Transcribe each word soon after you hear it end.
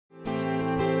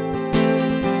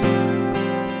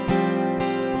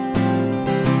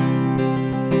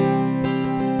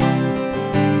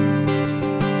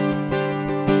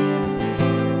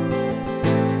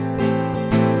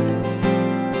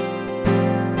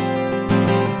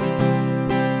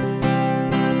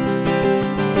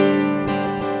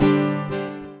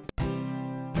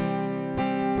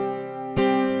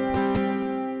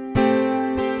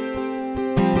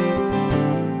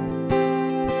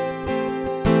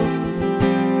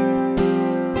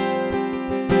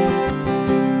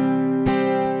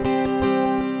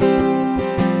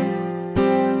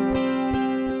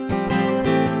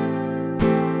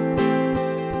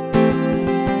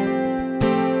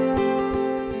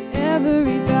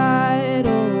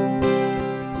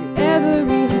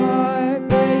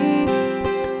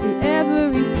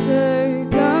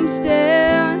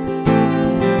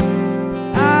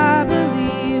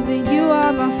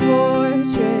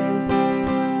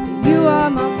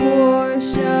my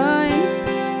portion.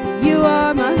 You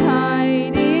are my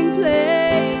hiding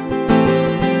place.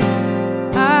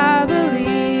 I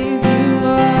believe you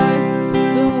are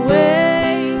the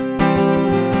way,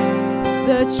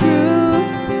 the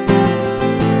truth,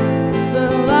 the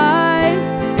life.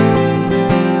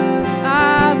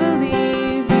 I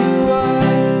believe you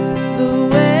are the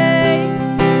way,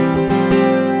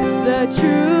 the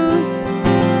truth,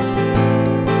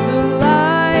 the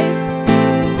life.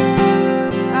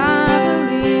 I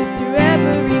believe through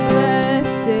every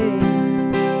blessing,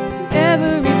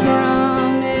 every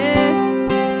promise,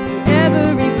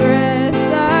 every breath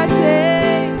I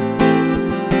take.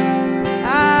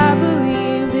 I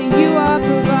believe that you are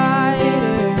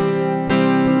provider,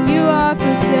 you are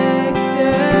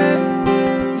protector,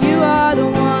 you are the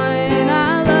one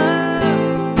I love.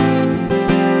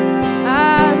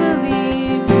 I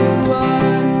believe you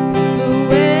are the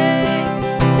way,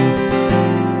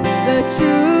 the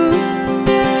truth,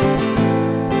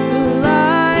 the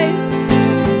life.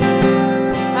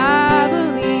 I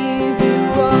believe you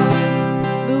are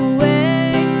the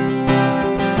way,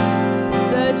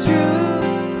 the truth,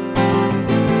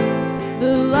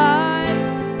 the life.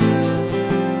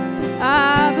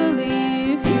 I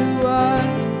believe you are.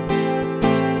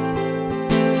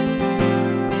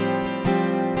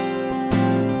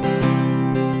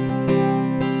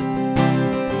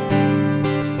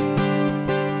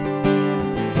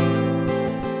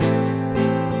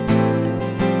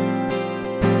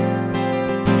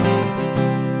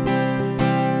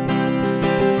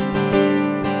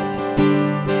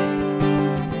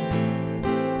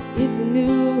 It's a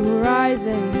new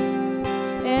horizon,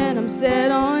 and I'm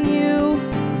set on you.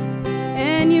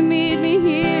 And you meet me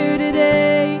here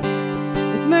today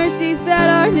with mercies that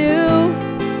are new.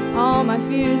 All my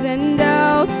fears and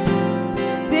doubts,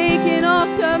 they can all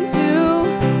come true,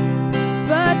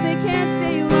 but they can't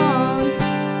stay long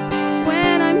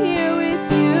when I'm here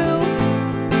with you.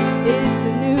 It's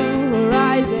a new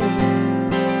horizon,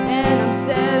 and I'm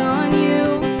set on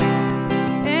you.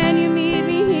 And you meet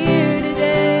me here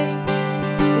today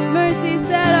with mercies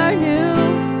that are new.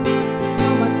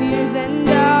 All my fears and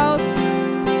doubts,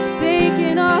 they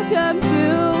can all come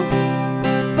true,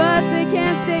 but they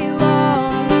can't stay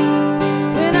long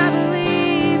when I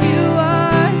believe you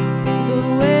are the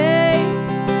way,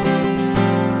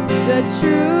 the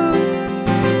truth,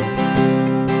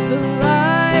 the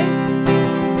life.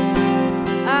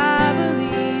 I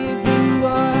believe you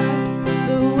are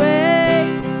the way,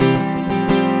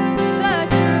 the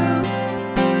truth,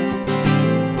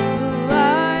 the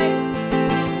life.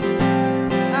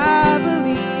 I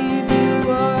believe you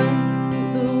are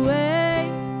the way,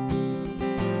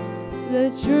 the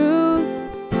truth,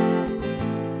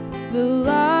 the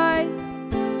life.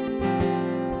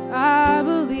 I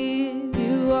believe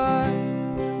you are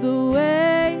the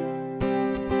way,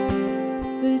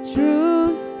 the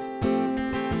truth,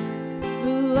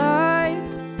 the life.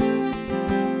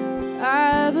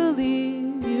 I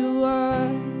believe you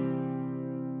are.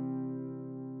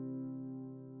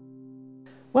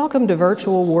 Welcome to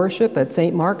virtual worship at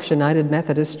St. Mark's United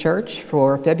Methodist Church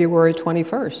for February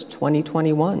 21st,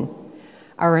 2021.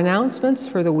 Our announcements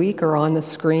for the week are on the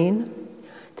screen.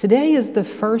 Today is the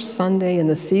first Sunday in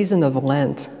the season of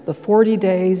Lent, the 40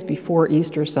 days before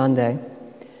Easter Sunday.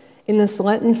 In this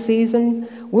Lenten season,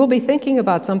 we'll be thinking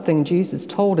about something Jesus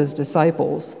told his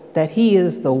disciples, that he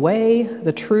is the way,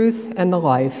 the truth, and the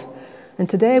life. And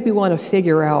today we want to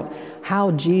figure out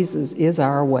how Jesus is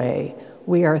our way.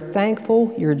 We are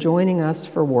thankful you're joining us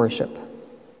for worship.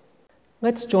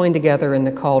 Let's join together in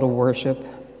the call to worship.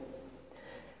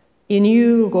 In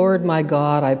you, Lord my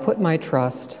God, I put my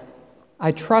trust.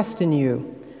 I trust in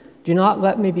you. Do not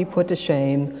let me be put to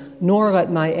shame, nor let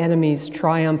my enemies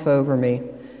triumph over me.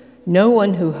 No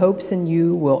one who hopes in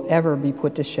you will ever be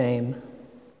put to shame.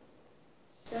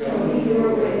 Show me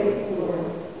your ways,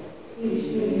 Lord. Teach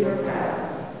me your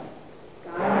paths.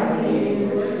 Guide me in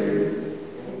your truth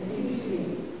and teach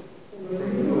me. For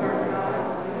you are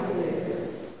God, my Savior,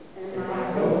 and my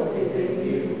hope is in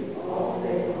you all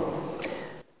day long.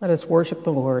 Let us worship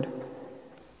the Lord.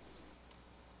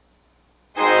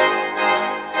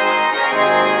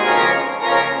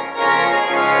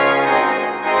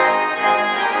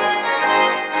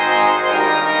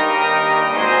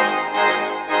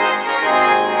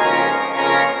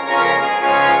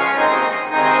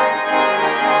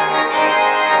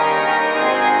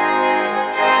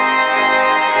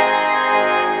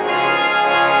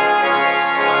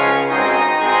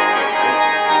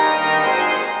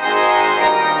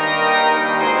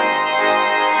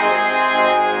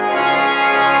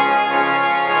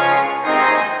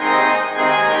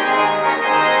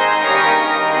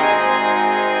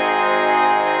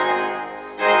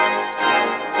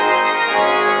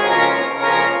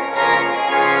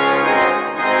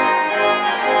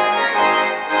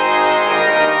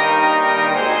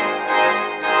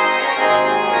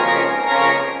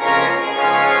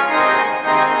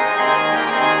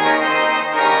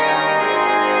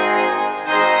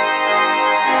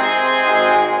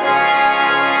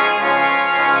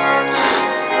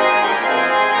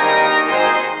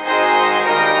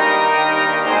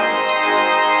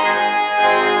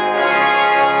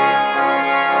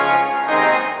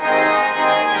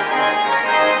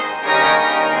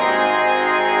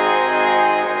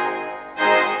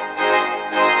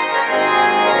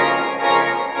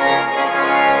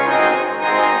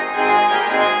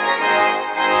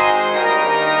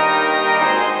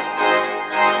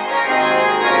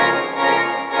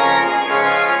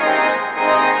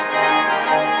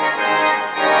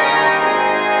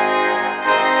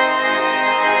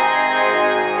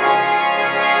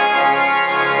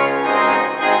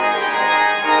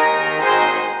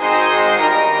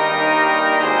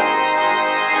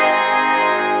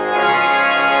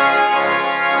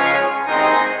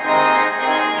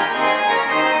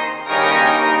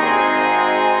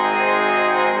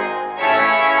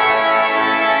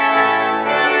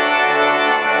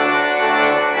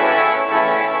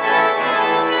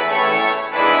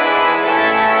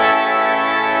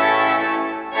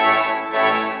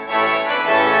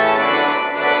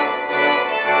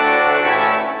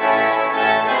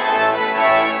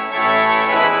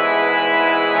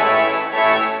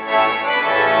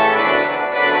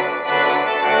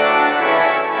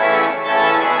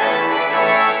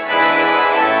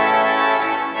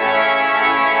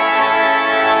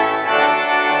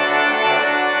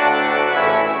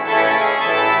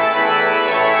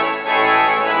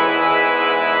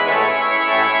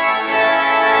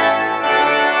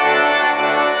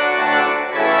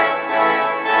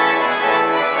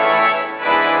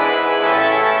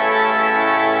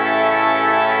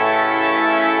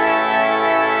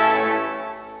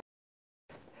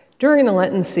 During the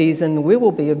Lenten season, we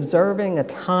will be observing a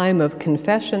time of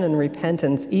confession and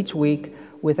repentance each week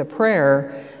with a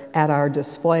prayer at our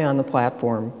display on the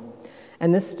platform.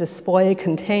 And this display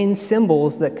contains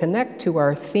symbols that connect to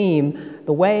our theme,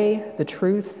 the way, the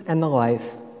truth, and the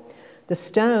life. The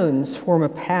stones form a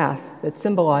path that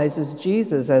symbolizes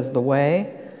Jesus as the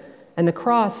way, and the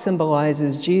cross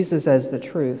symbolizes Jesus as the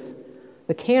truth.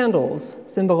 The candles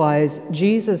symbolize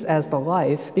Jesus as the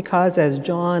life because, as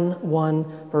John 1,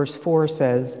 verse 4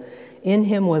 says, "In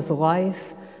him was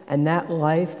life, and that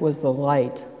life was the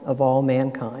light of all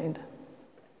mankind."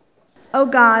 O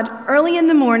God, early in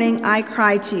the morning I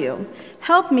cry to you.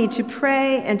 Help me to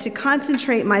pray and to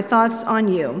concentrate my thoughts on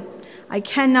you. I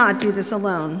cannot do this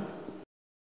alone.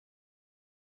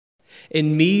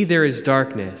 In me there is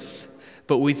darkness,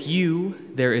 but with you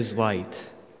there is light.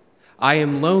 I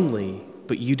am lonely,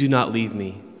 but you do not leave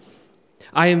me.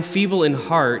 I am feeble in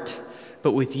heart,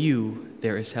 but with you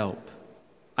there is help.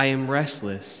 I am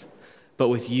restless, but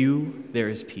with you there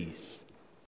is peace.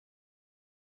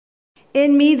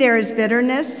 In me there is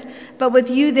bitterness, but with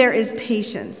you there is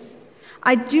patience.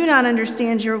 I do not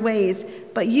understand your ways,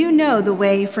 but you know the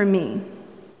way for me.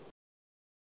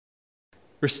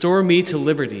 Restore me to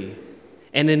liberty,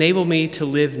 and enable me to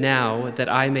live now that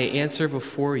I may answer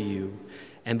before you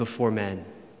and before men.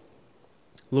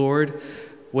 Lord,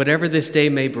 whatever this day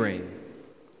may bring,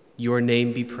 your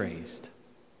name be praised.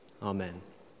 Amen.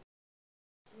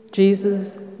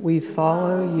 Jesus, we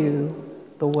follow you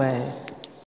the way.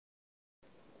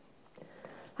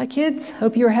 Hi kids,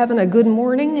 hope you're having a good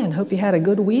morning and hope you had a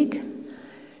good week.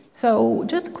 So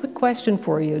just a quick question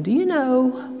for you. Do you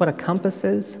know what a compass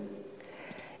is?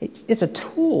 It's a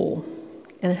tool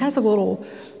and it has a little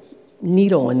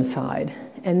needle inside,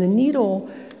 and the needle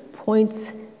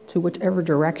points to whichever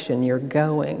direction you're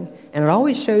going, and it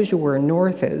always shows you where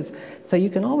north is, so you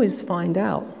can always find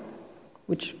out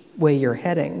which way you're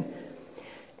heading.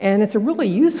 And it's a really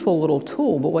useful little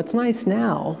tool, but what's nice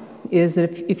now is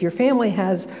that if your family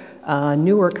has a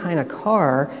newer kind of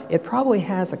car, it probably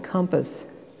has a compass,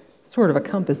 sort of a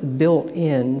compass built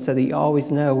in so that you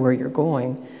always know where you're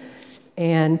going.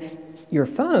 And your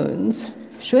phones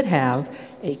should have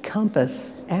a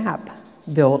compass app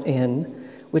built in,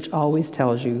 which always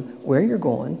tells you where you're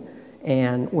going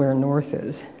and where north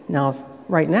is. Now,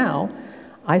 right now,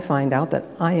 I find out that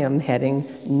I am heading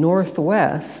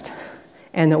northwest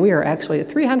and that we are actually at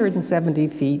 370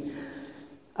 feet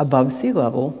above sea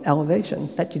level elevation.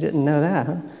 Bet you didn't know that,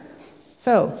 huh?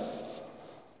 So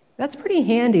that's pretty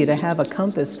handy to have a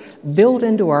compass built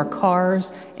into our cars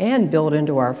and built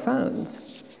into our phones.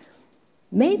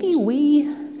 Maybe we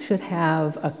should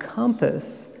have a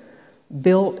compass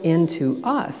built into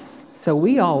us so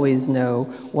we always know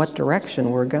what direction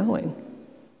we're going.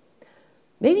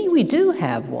 Maybe we do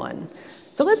have one.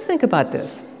 So let's think about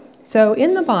this. So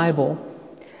in the Bible,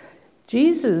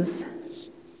 Jesus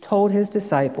told his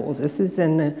disciples, this is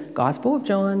in the Gospel of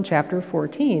John, chapter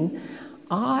 14,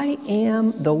 I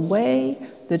am the way,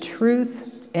 the truth,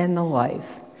 and the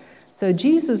life. So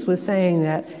Jesus was saying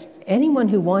that anyone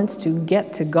who wants to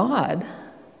get to God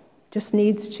just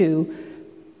needs to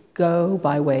go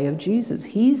by way of Jesus.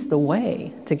 He's the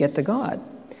way to get to God.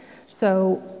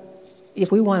 So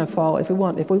if we want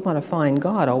to find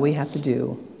God, all we have to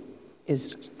do is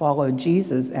follow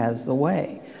Jesus as the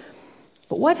way.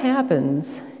 But what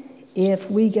happens if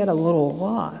we get a little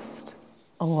lost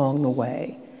along the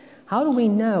way? How do we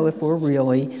know if we're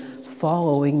really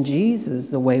following Jesus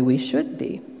the way we should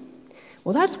be?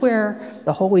 Well, that's where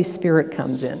the Holy Spirit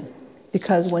comes in.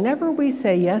 Because whenever we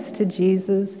say yes to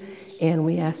Jesus and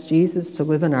we ask Jesus to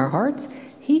live in our hearts,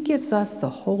 he gives us the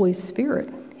Holy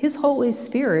Spirit. His Holy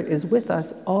Spirit is with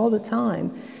us all the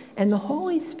time. And the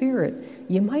Holy Spirit,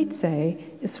 you might say,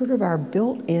 is sort of our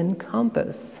built-in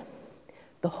compass.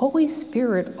 The Holy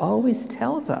Spirit always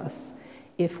tells us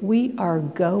if we are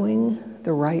going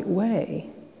the right way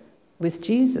with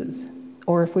Jesus,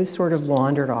 or if we've sort of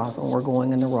wandered off and we're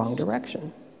going in the wrong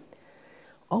direction.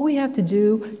 All we have to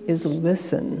do is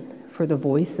listen for the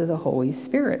voice of the Holy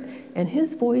Spirit, and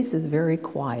his voice is very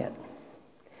quiet.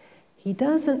 He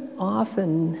doesn't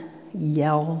often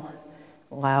yell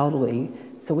loudly,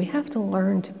 so we have to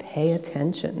learn to pay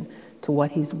attention to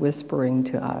what he's whispering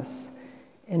to us.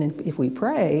 And if we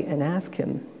pray and ask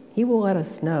him, he will let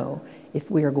us know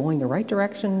if we are going the right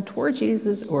direction toward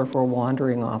Jesus or if we're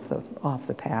wandering off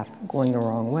the path, going the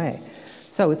wrong way.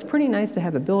 So it's pretty nice to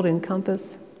have a built-in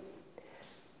compass,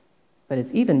 but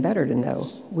it's even better to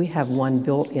know we have one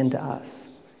built into us,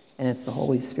 and it's the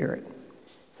Holy Spirit.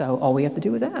 So all we have to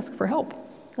do is ask for help.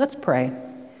 Let's pray.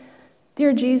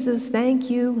 Dear Jesus, thank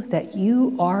you that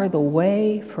you are the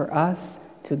way for us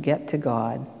to get to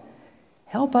God.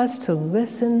 Help us to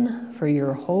listen for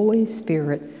your Holy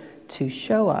Spirit to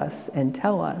show us and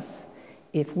tell us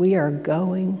if we are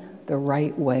going the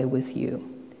right way with you.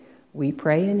 We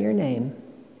pray in your name.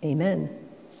 Amen.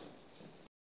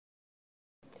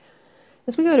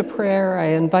 As we go to prayer, I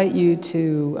invite you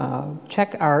to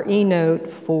check our e-note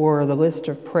for the list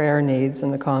of prayer needs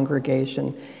in the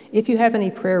congregation. If you have any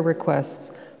prayer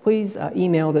requests, please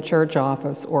email the church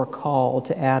office or call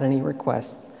to add any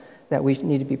requests that we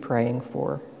need to be praying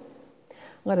for.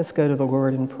 Let us go to the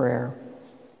Lord in prayer.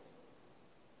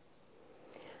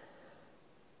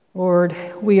 Lord,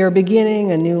 we are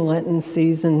beginning a new Lenten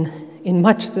season in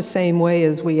much the same way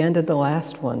as we ended the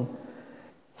last one.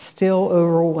 Still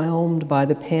overwhelmed by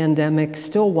the pandemic,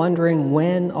 still wondering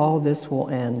when all this will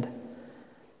end.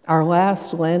 Our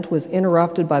last Lent was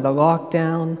interrupted by the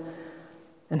lockdown,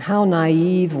 and how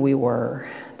naive we were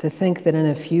to think that in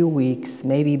a few weeks,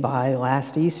 maybe by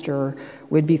last Easter,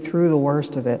 we'd be through the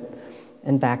worst of it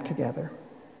and back together.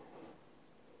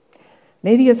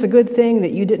 Maybe it's a good thing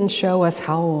that you didn't show us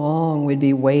how long we'd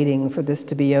be waiting for this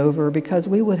to be over, because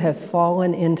we would have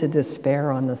fallen into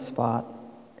despair on the spot.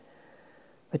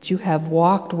 But you have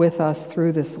walked with us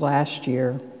through this last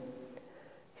year,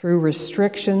 through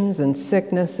restrictions and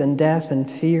sickness and death and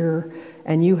fear,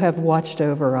 and you have watched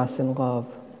over us in love.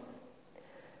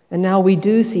 And now we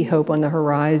do see hope on the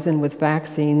horizon with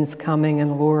vaccines coming,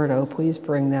 and Lord, oh, please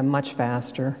bring them much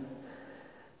faster.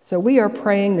 So we are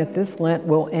praying that this Lent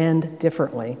will end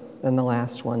differently than the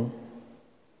last one.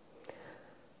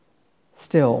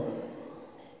 Still,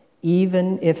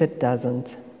 even if it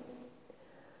doesn't,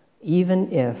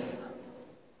 even if,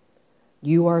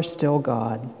 you are still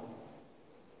God.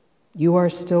 You are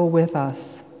still with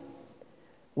us.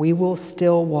 We will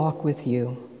still walk with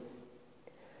you.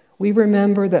 We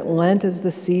remember that Lent is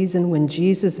the season when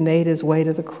Jesus made his way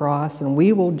to the cross, and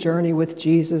we will journey with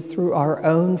Jesus through our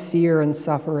own fear and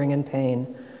suffering and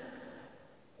pain.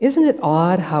 Isn't it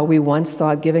odd how we once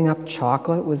thought giving up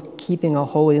chocolate was keeping a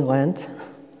holy Lent?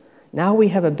 Now we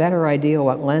have a better idea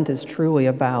what Lent is truly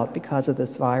about because of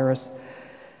this virus.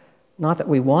 Not that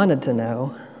we wanted to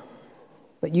know,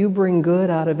 but you bring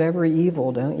good out of every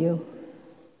evil, don't you?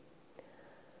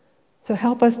 So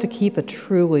help us to keep a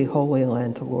truly holy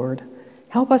Lent, Lord.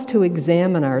 Help us to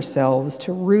examine ourselves,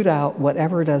 to root out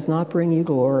whatever does not bring you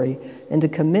glory, and to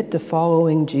commit to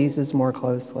following Jesus more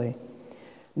closely.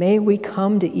 May we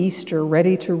come to Easter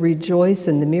ready to rejoice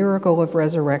in the miracle of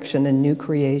resurrection and new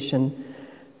creation,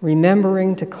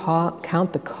 remembering to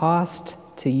count the cost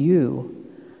to you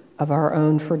of our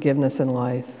own forgiveness and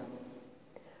life.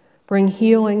 Bring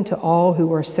healing to all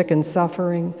who are sick and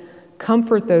suffering,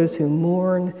 comfort those who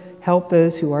mourn, help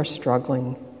those who are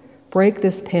struggling. Break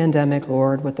this pandemic,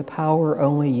 Lord, with the power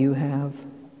only you have.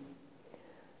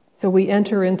 So we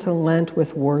enter into Lent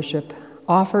with worship,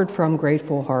 offered from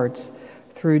grateful hearts,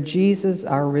 through Jesus,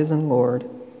 our risen Lord.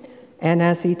 And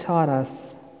as he taught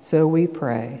us, so we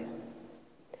pray.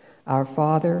 Our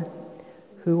Father,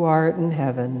 who art in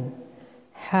heaven,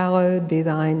 hallowed be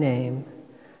thy name.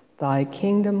 Thy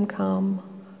kingdom come,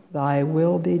 thy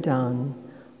will be done,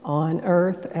 on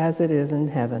earth as it is in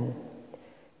heaven.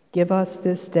 Give us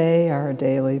this day our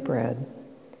daily bread,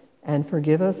 and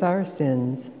forgive us our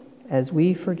sins as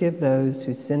we forgive those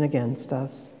who sin against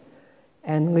us.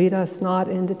 And lead us not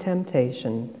into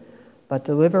temptation, but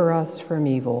deliver us from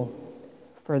evil.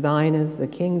 For thine is the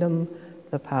kingdom,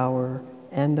 the power,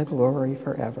 and the glory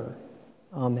forever.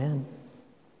 Amen.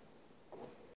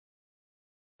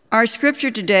 Our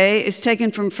scripture today is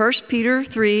taken from 1 Peter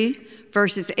 3,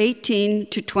 verses 18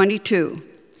 to 22.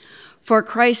 For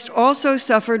Christ also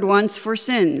suffered once for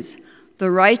sins,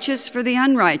 the righteous for the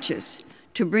unrighteous,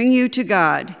 to bring you to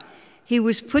God. He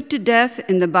was put to death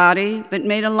in the body, but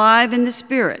made alive in the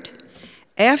spirit.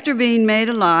 After being made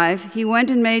alive, he went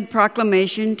and made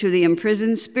proclamation to the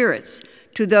imprisoned spirits,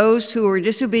 to those who were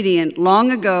disobedient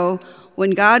long ago,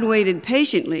 when God waited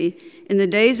patiently in the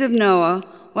days of Noah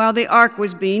while the ark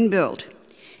was being built.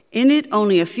 In it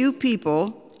only a few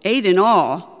people, 8 in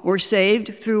all, were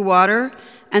saved through water,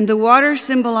 and the water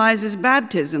symbolizes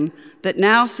baptism that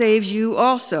now saves you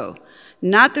also,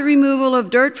 not the removal of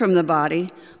dirt from the body,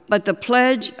 but the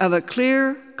pledge of a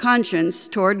clear conscience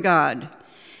toward God.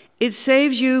 It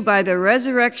saves you by the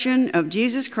resurrection of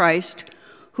Jesus Christ,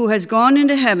 who has gone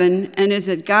into heaven and is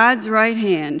at God's right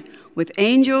hand, with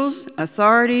angels,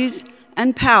 authorities,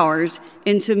 and powers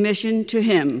in submission to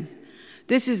him.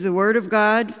 This is the word of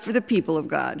God for the people of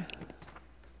God.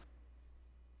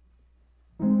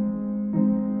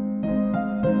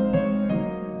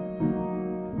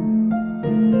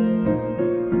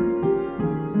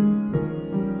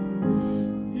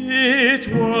 It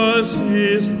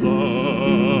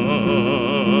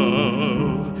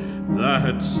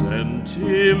that sent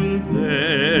him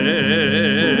there.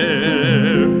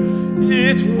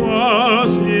 It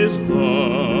was his love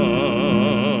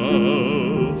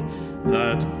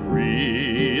that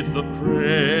breathed the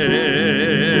prayer.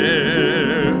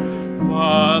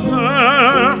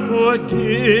 Father,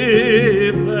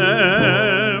 forgive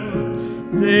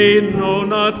them, they know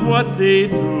not what they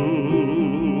do.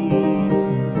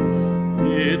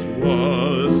 It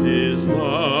was his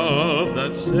love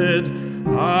that said,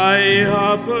 I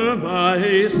offer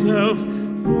myself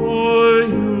for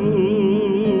you.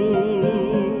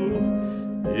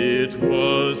 It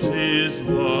was his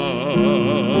love.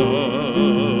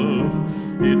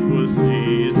 It was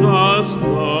Jesus'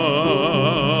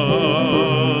 love.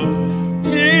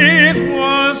 It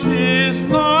was his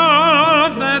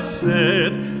love that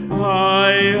said,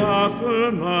 I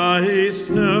offer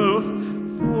myself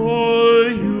for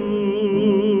you.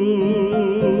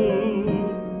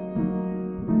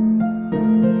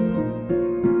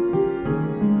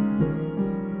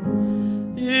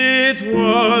 It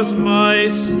was my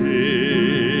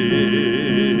sin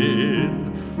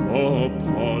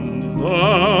upon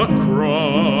the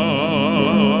cross.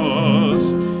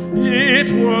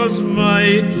 It was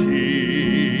my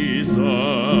Jesus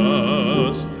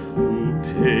who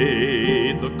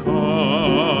paid the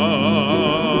cost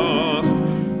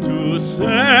to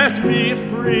set me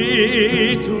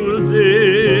free, to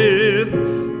live,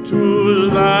 to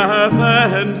laugh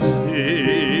and sing.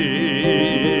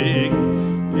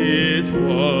 It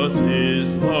was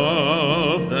his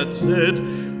love that said,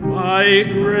 my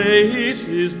grace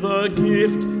is the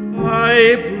gift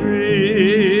I bring.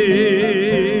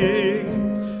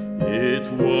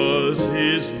 It was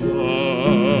his love.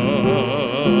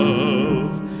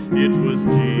 It was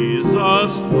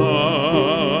Jesus'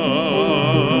 love.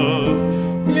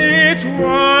 It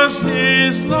was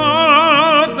his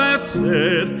love that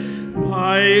said,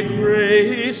 my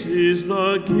grace is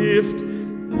the gift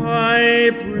I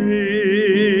bring.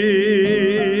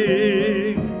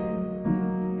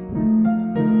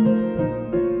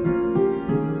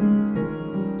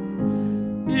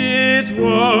 It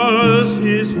was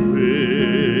his will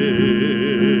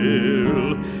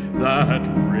that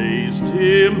raised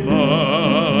him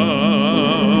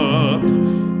up.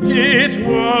 It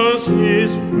was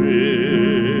his will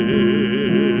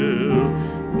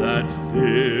that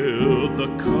filled the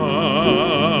cup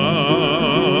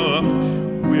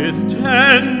with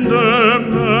tender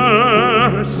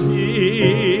mercy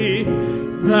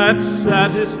that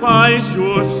satisfies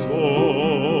your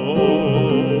soul.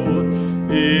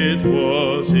 It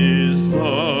was his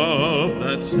love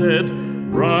that said,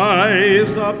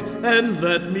 rise up and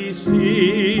let me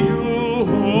see you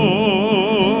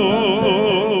whole.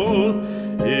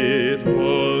 It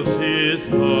was his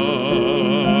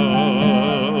love.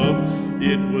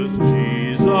 It was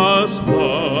Jesus'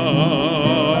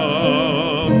 love.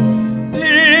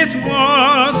 It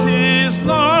was his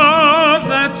love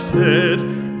that said,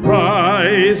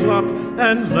 rise up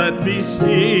and let me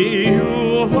see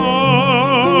you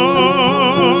whole.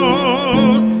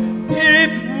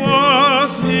 It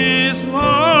was his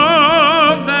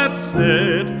love that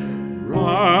said,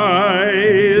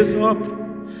 rise up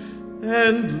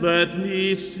and let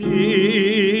me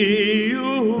see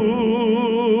you whole.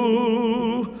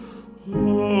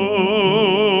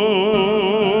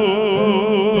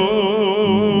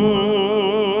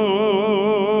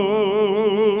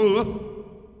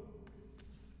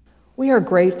 We are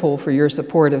grateful for your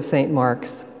support of St.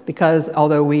 Mark's because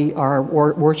although we are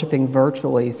worshiping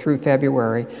virtually through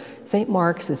February, St.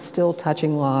 Mark's is still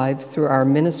touching lives through our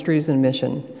ministries and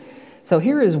mission. So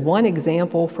here is one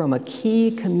example from a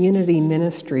key community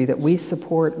ministry that we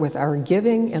support with our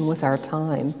giving and with our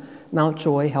time, Mount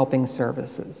Joy Helping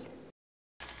Services.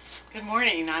 Good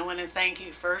morning. I want to thank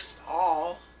you first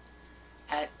all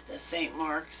at St.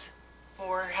 Mark's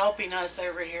for helping us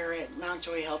over here at Mount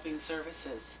Joy Helping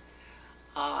Services.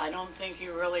 I don't think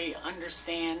you really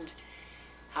understand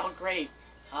how great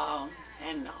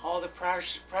and all the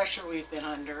pressure we've been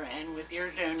under, and with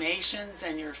your donations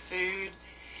and your food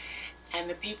and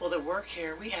the people that work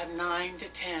here, we have 9 to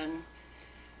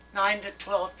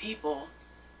 12 people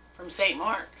from St.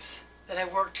 Mark's that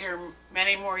have worked here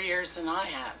many more years than I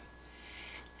have.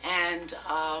 And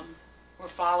we're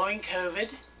following COVID.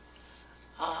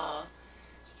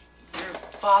 You're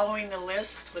following the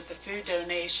list with the food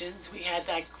donations. We had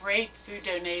that great food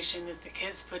donation that the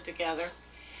kids put together,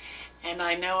 and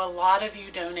I know a lot of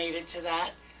you donated to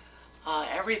that.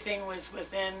 Everything was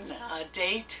within a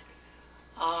date,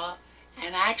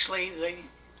 and actually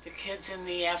the kids in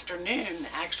the afternoon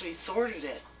actually sorted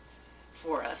it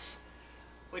for us.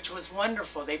 which was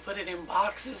wonderful. They put it in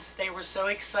boxes. They were so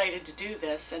excited to do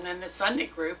this. And then the Sunday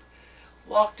group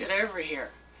walked it over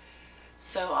here.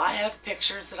 So I have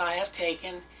pictures that I have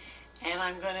taken, and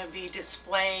I'm going to be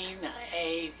displaying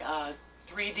a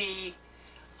 3D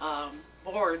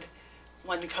board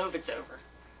when COVID's over,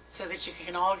 so that you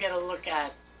can all get a look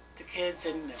at the kids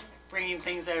and bringing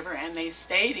things over. And they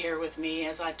stayed here with me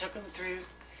as I took them through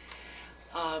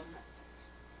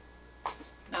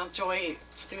Mount Joy,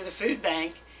 through the food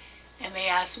bank, and they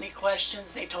asked me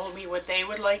questions. They told me what they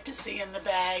would like to see in the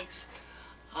bags,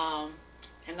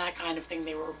 and that kind of thing.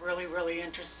 They were really, really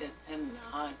interested, and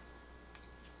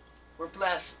we're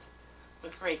blessed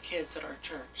with great kids at our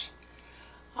church.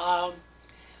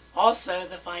 Also,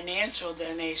 the financial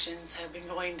donations have been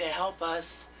going to help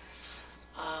us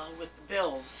with the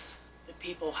bills that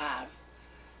people have.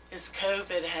 This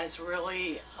COVID has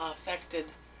really affected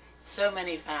so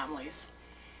many families,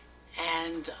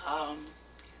 and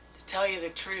to tell you the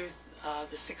truth,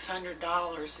 the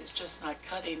 $600 is just not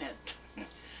cutting it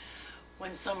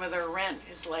when some of their rent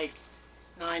is like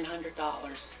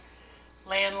 $900.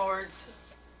 Landlords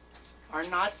are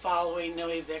not following no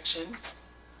eviction.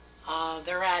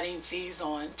 They're adding fees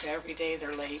on to every day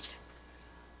they're late.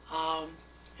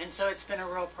 And so it's been a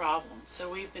real problem. So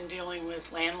we've been dealing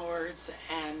with landlords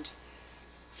and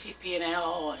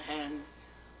PP&L and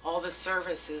all the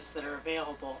services that are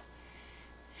available.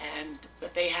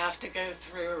 But they have to go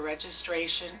through a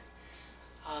registration.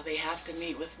 They have to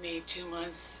meet with me 2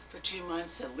 months, for 2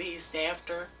 months at least,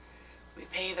 after we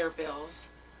pay their bills.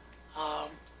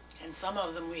 And some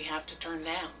of them we have to turn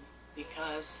down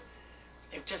because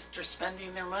they're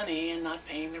spending their money and not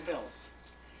paying their bills.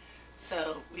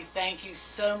 So we thank you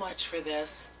so much for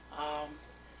this.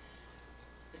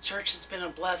 The church has been a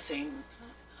blessing.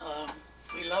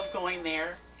 We love going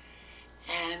there.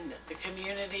 And the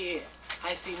community,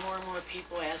 I see more and more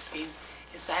people asking,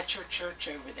 is that your church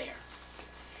over there?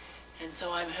 And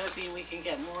so I'm hoping we can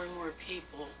get more and more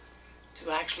people to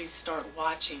actually start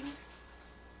watching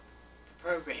the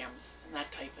programs and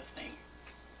that type of thing.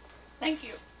 Thank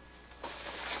you.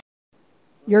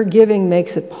 Your giving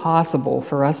makes it possible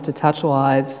for us to touch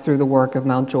lives through the work of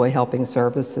Mount Joy Helping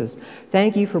Services.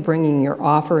 Thank you for bringing your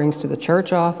offerings to the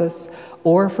church office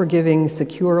or for giving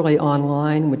securely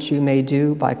online, which you may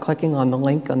do by clicking on the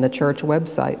link on the church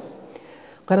website.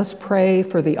 Let us pray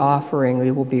for the offering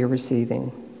we will be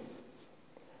receiving.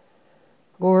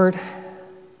 Lord,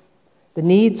 the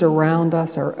needs around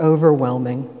us are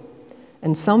overwhelming,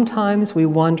 and sometimes we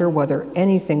wonder whether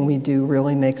anything we do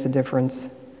really makes a difference.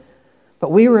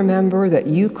 But we remember that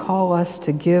you call us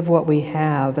to give what we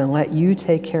have and let you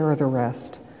take care of the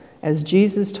rest. As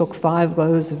Jesus took 5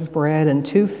 loaves of bread and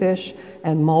 2 fish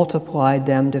and multiplied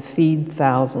them to feed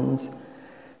thousands.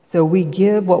 So we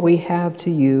give what we have to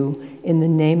you in the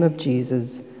name of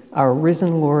Jesus, our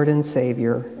risen Lord and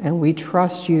Savior, and we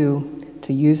trust you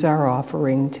to use our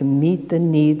offering to meet the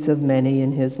needs of many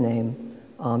in his name.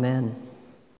 Amen.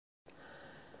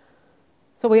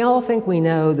 So we all think we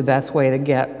know the best way to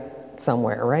get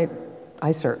somewhere, right?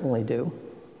 I certainly do.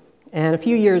 And a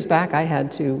few years back, I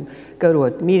had to go to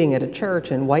a meeting at a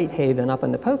church in Whitehaven up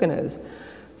in the Poconos.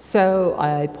 So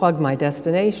I plugged my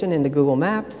destination into Google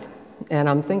Maps, and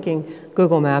I'm thinking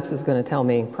Google Maps is going to tell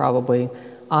me probably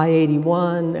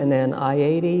I-81 and then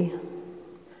I-80.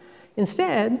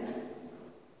 Instead,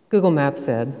 Google Maps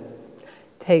said,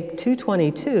 take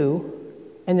 222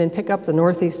 and then pick up the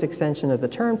northeast extension of the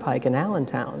turnpike in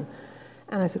Allentown.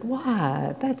 And I said,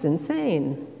 what? That's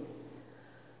insane.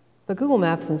 But Google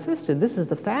Maps insisted this is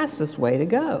the fastest way to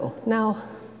go. Now,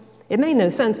 it made no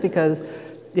sense because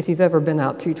if you've ever been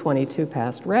out 222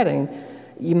 past Reading,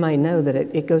 you might know that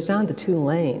it goes down to 2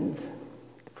 lanes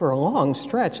for a long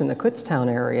stretch in the Kutztown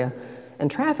area,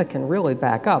 and traffic can really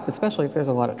back up, especially if there's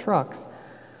a lot of trucks.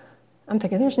 I'm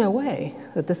thinking, there's no way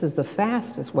that this is the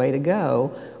fastest way to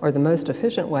go or the most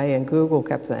efficient way, and Google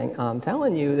kept saying, I'm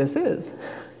telling you, this is.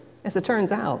 As it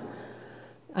turns out,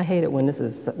 I hate it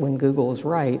when Google is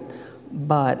right,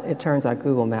 but it turns out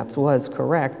Google Maps was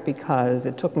correct because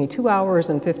it took me 2 hours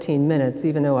and 15 minutes,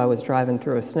 even though I was driving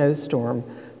through a snowstorm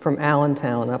from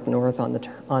Allentown up north on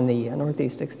the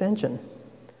northeast extension.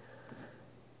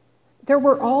 There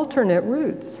were alternate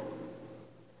routes,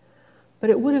 but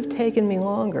it would have taken me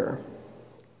longer.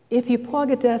 If you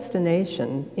plug a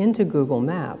destination into Google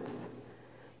Maps,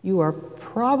 you are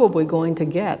probably going to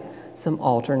get some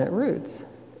alternate routes,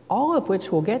 all of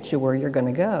which will get you where you're going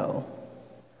to go.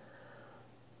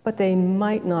 But they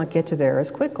might not get you there as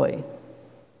quickly.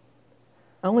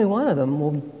 Only one of them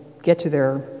will get you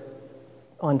there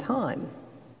on time.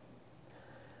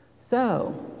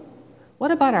 So,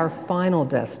 what about our final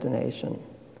destination,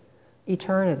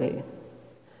 eternity.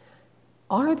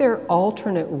 Are there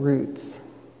alternate routes?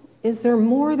 Is there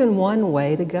more than one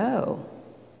way to go?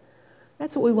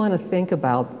 That's what we want to think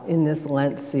about in this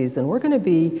Lent season. We're going to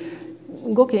be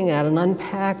looking at and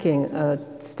unpacking a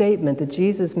statement that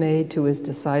Jesus made to his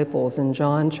disciples in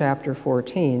John chapter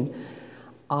 14.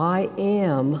 I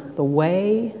am the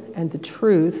way and the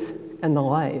truth and the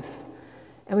life.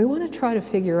 And we want to try to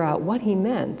figure out what he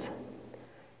meant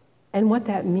and what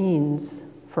that means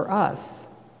for us.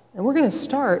 And we're going to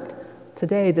start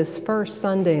today, this first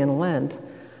Sunday in Lent,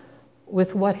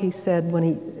 with what he said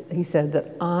when he said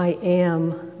that I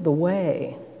am the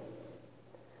way.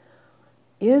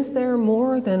 Is there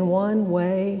more than one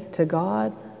way to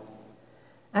God?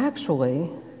 Actually,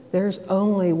 there's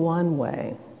only one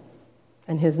way,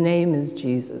 and his name is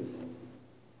Jesus.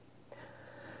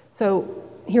 So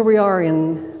here we are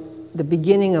in the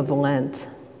beginning of Lent,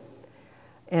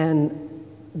 and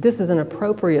this is an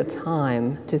appropriate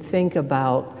time to think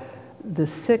about the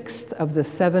sixth of the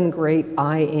 7 great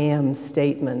I am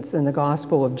statements in the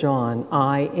Gospel of John.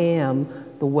 I am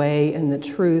the way and the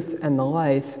truth and the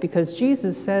life, because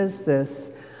Jesus says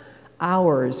this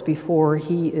hours before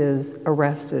he is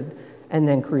arrested and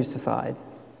then crucified.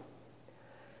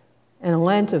 And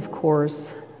Lent, of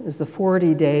course, is the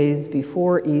 40 days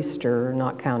before Easter,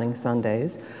 not counting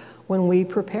Sundays, when we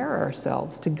prepare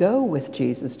ourselves to go with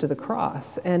Jesus to the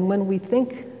cross, and when we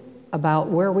think about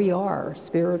where we are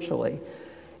spiritually,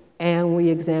 and we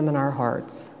examine our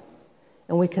hearts,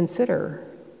 and we consider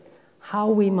how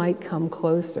we might come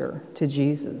closer to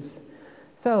Jesus.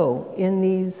 So, in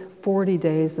these 40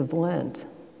 days of Lent,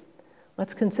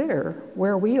 let's consider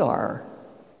where we are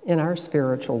in our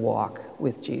spiritual walk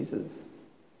with Jesus.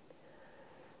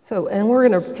 So, and we're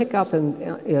going to pick up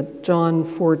in John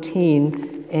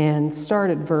 14 and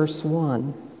start at verse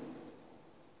 1.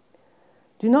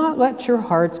 Do not let your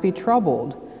hearts be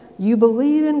troubled. You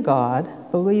believe in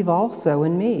God, believe also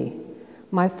in me.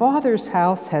 My Father's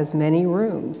house has many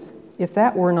rooms. If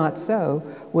that were not so,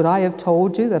 would I have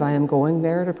told you that I am going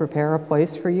there to prepare a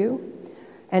place for you?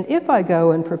 And if I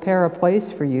go and prepare a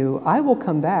place for you, I will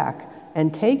come back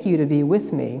and take you to be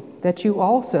with me, that you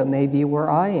also may be where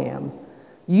I am.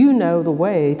 You know the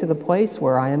way to the place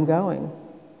where I am going.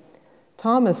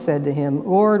 Thomas said to him,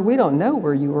 Lord, we don't know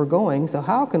where you are going, so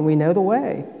how can we know the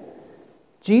way?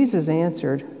 Jesus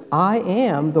answered, I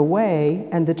am the way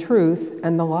and the truth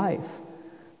and the life.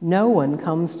 No one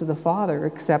comes to the Father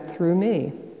except through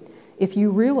me. If you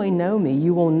really know me,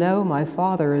 you will know my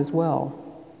Father as well.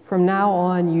 From now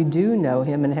on, you do know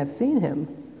him and have seen him.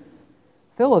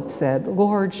 Philip said,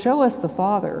 Lord, show us the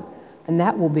Father, and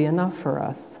that will be enough for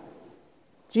us.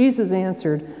 Jesus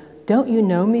answered, Don't you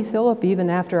know me, Philip, even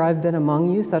after I've been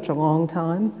among you such a long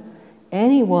time?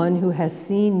 Anyone who has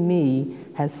seen me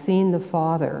has seen the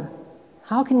Father.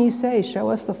 How can you say, show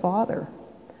us the Father?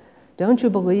 Don't you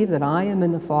believe that I am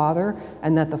in the Father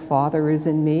and that the Father is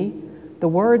in me? The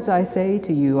words I say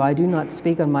to you, I do not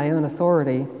speak on my own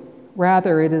authority.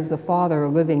 Rather, it is the Father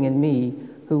living in me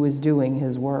who is doing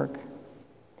his work.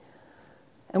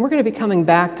 And we're going to be coming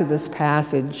back to this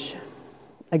passage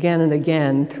again and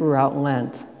again throughout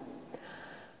Lent.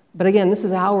 But again, this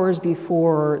is hours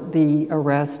before the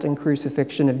arrest and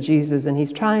crucifixion of Jesus, and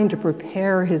he's trying to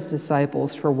prepare his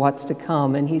disciples for what's to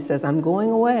come. And he says, I'm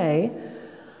going away,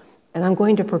 and I'm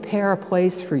going to prepare a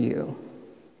place for you.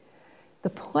 The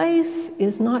place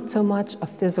is not so much a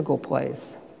physical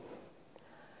place,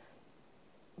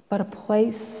 but a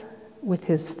place with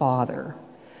his Father.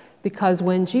 Because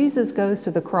when Jesus goes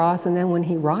to the cross, and then when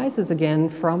he rises again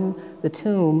from the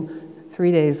tomb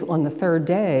 3 days on the third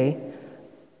day,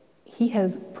 he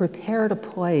has prepared a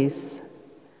place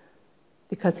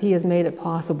because he has made it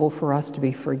possible for us to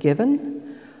be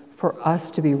forgiven, for us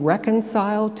to be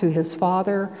reconciled to his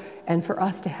Father, and for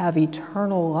us to have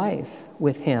eternal life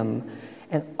with him.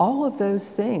 And all of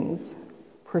those things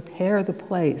prepare the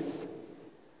place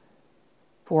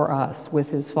for us with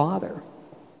his Father.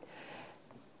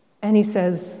 And he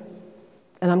says,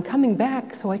 and I'm coming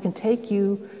back so I can take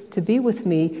you to be with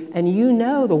me, and you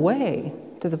know the way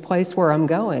to the place where I'm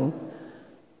going.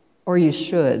 Or you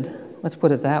should, let's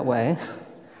put it that way.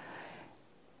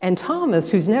 And Thomas,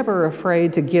 who's never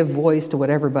afraid to give voice to what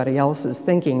everybody else is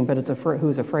thinking, but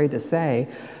who's afraid to say,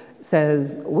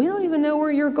 says, we don't even know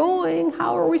where you're going.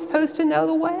 How are we supposed to know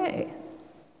the way?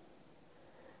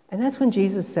 And that's when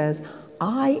Jesus says,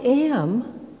 I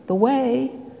am the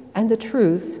way and the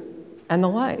truth and the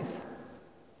life.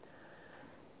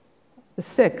 The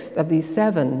sixth of these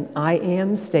 7 I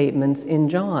am statements in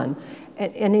John.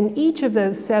 And in each of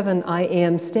those 7 I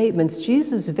am statements,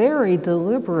 Jesus very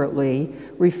deliberately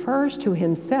refers to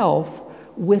himself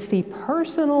with the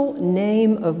personal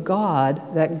name of God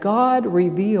that God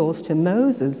reveals to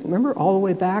Moses. Remember all the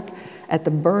way back at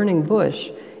the burning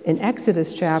bush in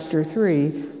Exodus chapter 3,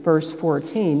 verse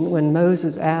 14, when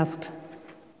Moses asked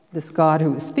this God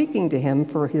who was speaking to him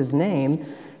for his name,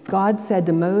 God said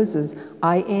to Moses,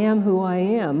 "I am who I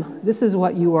am." This is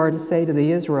what you are to say to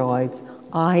the Israelites.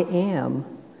 "I am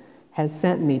has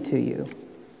sent me to you."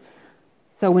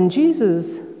 So when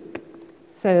Jesus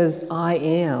says, "I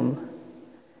am,"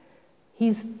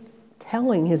 he's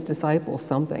telling his disciples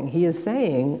something. He is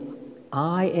saying,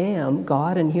 "I am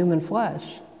God in human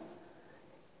flesh."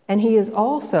 And he is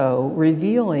also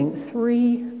revealing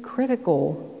three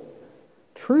critical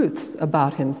truths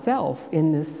about himself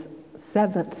in this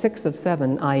 6 of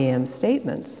 7 I am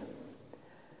statements.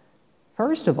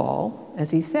 First of all,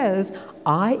 as he says,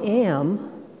 "I am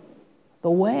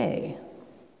the way."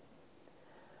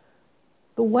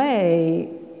 The way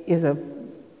is a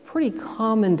pretty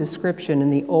common description in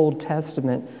the Old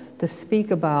Testament to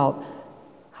speak about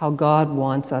how God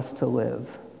wants us to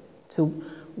live. To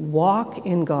walk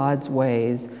in God's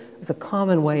ways is a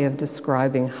common way of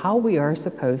describing how we are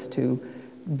supposed to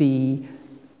be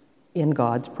in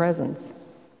God's presence.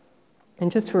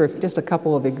 And just for just a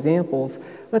couple of examples,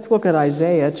 let's look at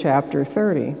Isaiah chapter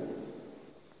 30.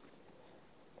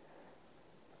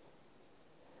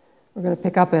 We're going to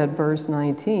pick up at verse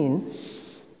 19.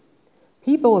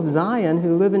 "People of Zion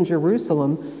who live in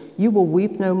Jerusalem, you will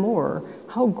weep no more.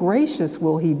 How gracious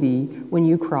will he be when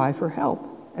you cry for help?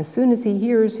 As soon as he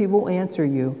hears, he will answer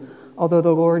you. Although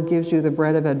the Lord gives you the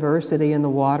bread of adversity and the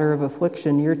water of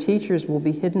affliction, your teachers will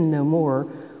be hidden no more.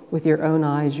 With your own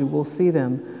eyes you will see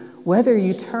them. Whether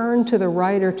you turn to the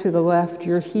right or to the left,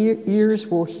 your ears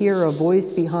will hear a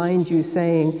voice behind you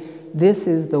saying, 'This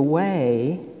is the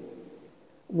way,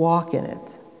 walk in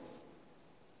it.'"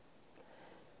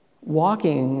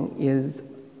 Walking is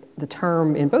the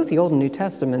term in both the Old and New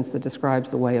Testaments that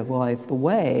describes the way of life. The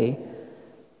way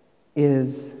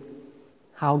is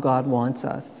how God wants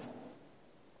us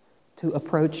to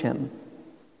approach him.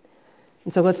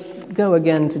 And so let's go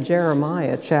again to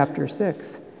Jeremiah chapter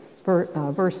 6,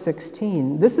 verse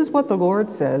 16. "This is what the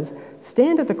Lord says,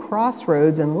 stand at the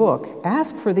crossroads and look,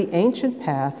 ask for the ancient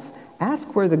paths,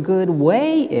 ask where the good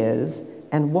way is,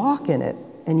 and walk in it,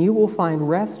 and you will find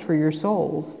rest for your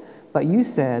souls. But you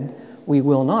said, we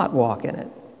will not walk in it,"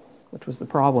 which was the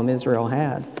problem Israel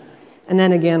had. And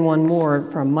then again, one more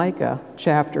from Micah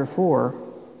chapter 4.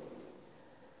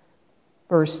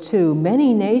 Verse 2,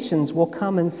 "Many nations will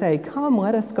come and say, 'Come,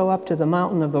 let us go up to the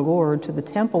mountain of the Lord, to the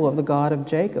temple of the God of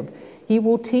Jacob. He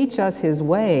will teach us his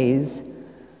ways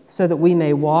so that we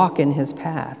may walk in his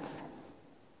paths.'"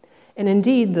 And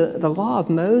indeed, the law of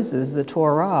Moses, the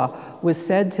Torah, was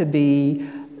said to be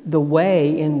the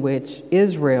way in which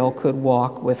Israel could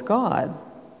walk with God.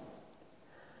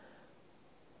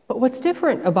 But what's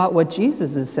different about what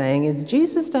Jesus is saying is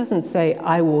Jesus doesn't say,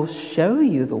 "I will show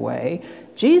you the way."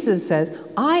 Jesus says,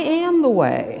 "I am the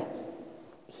way."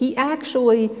 He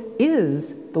actually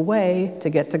is the way to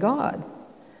get to God.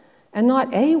 And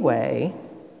not a way,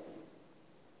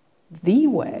 the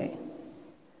way.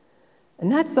 And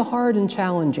that's the hard and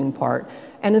challenging part.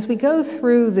 And as we go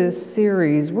through this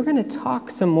series, we're going to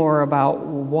talk some more about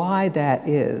why that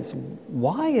is,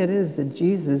 why it is that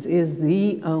Jesus is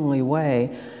the only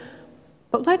way.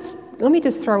 But let me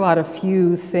just throw out a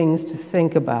few things to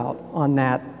think about on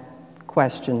that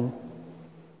question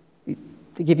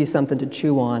to give you something to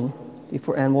chew on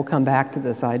before, and we'll come back to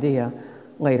this idea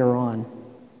later on.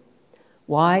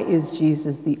 Why is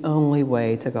Jesus the only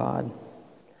way to God?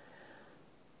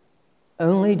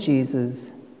 Only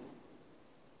Jesus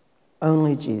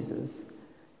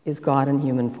is God in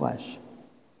human flesh,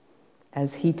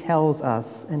 as he tells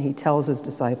us and he tells his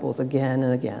disciples again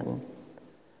and again,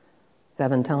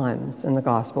 7 times in the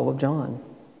Gospel of John.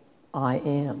 I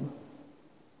am.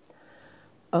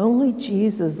 Only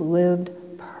Jesus lived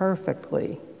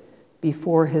perfectly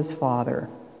before his Father,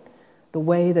 the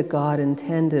way that God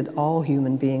intended all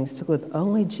human beings to live.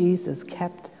 Only Jesus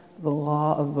kept the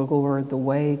law of the Lord the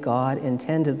way God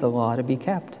intended the law to be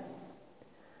kept.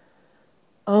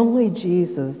 Only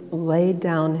Jesus laid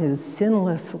down his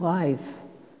sinless life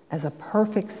as a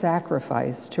perfect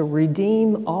sacrifice to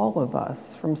redeem all of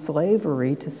us from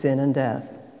slavery to sin and death.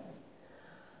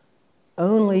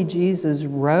 Only Jesus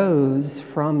rose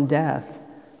from death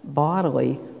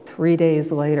bodily 3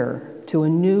 days later to a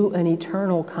new and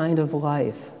eternal kind of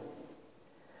life.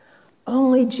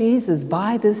 Only Jesus,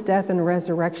 by this death and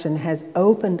resurrection, has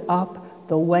opened up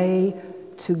the way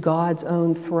to God's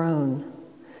own throne.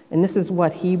 And this is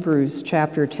what Hebrews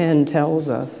chapter 10 tells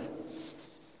us.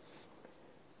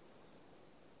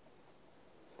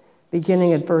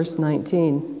 beginning at verse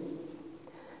 19.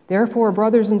 Therefore,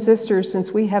 brothers and sisters,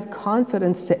 since we have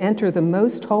confidence to enter the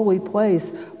most holy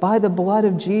place by the blood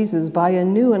of Jesus, by a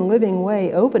new and living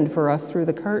way opened for us through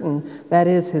the curtain, that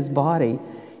is, his body,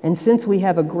 and since we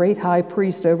have a great high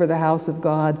priest over the house of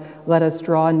God, let us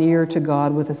draw near to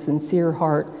God with a sincere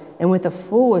heart and with a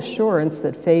full assurance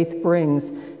that faith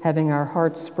brings, having our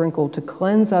hearts sprinkled to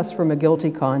cleanse us from a guilty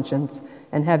conscience,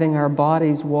 and having our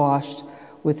bodies washed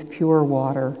with pure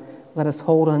water. Let us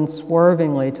hold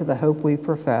unswervingly to the hope we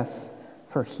profess,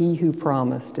 for he who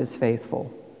promised is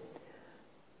faithful.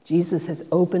 Jesus has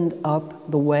opened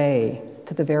up the way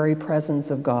to the very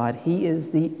presence of God. He is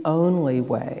the only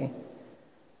way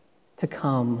to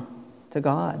come to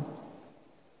God.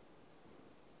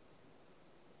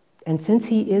 And since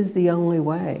he is the only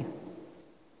way,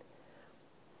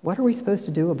 what are we supposed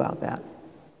to do about that?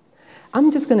 I'm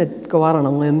just going to go out on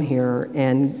a limb here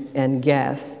and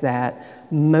guess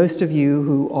that most of you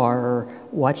who are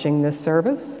watching this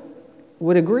service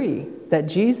would agree that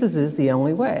Jesus is the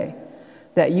only way,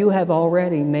 that you have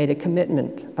already made a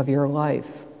commitment of your life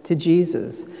to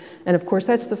Jesus. And of course,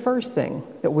 that's the first thing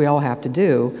that we all have to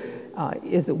do,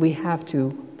 is that we have to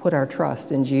put our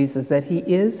trust in Jesus, that he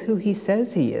is who he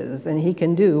says he is, and he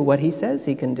can do what he says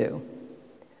he can do.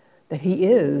 That he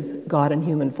is God in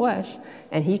human flesh,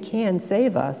 and he can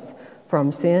save us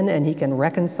from sin, and he can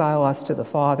reconcile us to the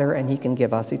Father, and he can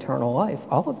give us eternal life.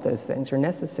 All of those things are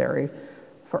necessary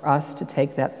for us to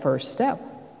take that first step.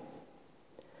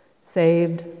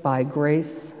 Saved by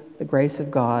grace, the grace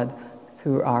of God,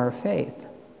 through our faith.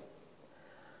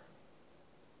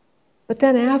 But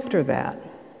then after that,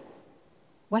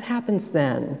 what happens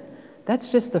then? That's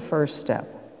just the first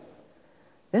step.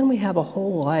 Then we have a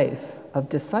whole life of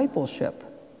discipleship.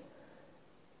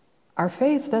 Our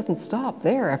faith doesn't stop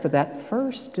there after that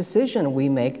first decision we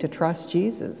make to trust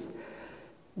Jesus.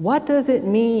 What does it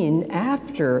mean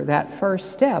after that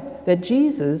first step that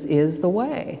Jesus is the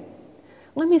way?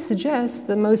 Let me suggest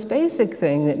the most basic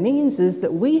thing that means is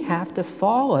that we have to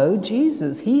follow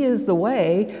Jesus. He is the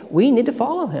way. We need to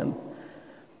follow him.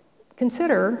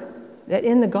 Consider that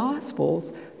in the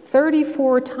Gospels,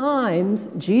 34 times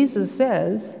Jesus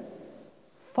says,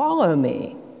 "Follow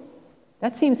me."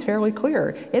 That seems fairly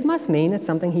clear. It must mean it's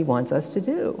something he wants us to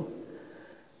do.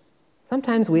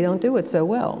 Sometimes we don't do it so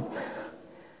well.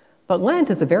 But Lent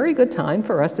is a very good time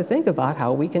for us to think about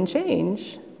how we can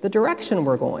change the direction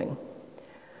we're going.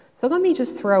 So let me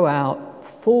just throw out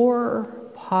 4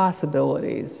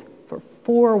 possibilities for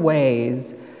 4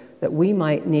 ways that we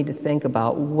might need to think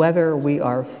about whether we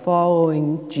are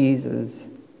following Jesus,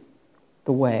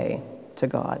 the way to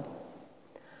God.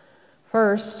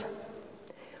 First,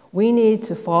 we need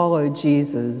to follow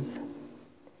Jesus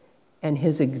and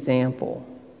his example.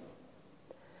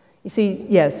 You see,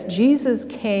 yes, Jesus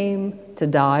came to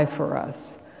die for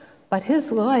us, but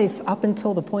his life up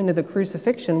until the point of the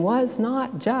crucifixion was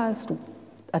not just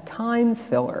a time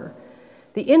filler.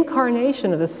 The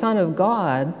incarnation of the Son of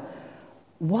God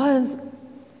was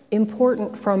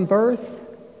important from birth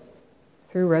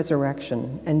through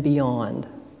resurrection and beyond.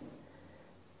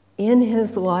 In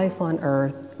his life on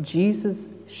earth, Jesus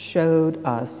showed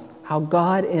us how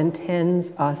God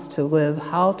intends us to live,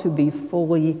 how to be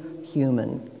fully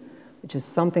human, which is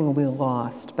something we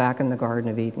lost back in the Garden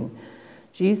of Eden.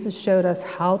 Jesus showed us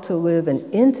how to live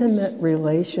an intimate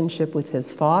relationship with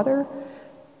his Father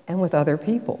and with other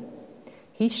people.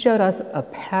 He showed us a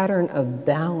pattern of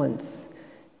balance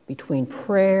between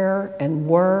prayer and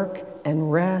work and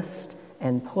rest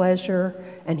and pleasure,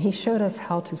 and he showed us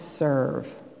how to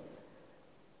serve.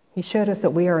 He showed us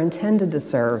that we are intended to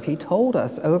serve. He told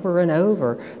us over and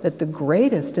over that the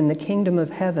greatest in the kingdom of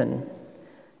heaven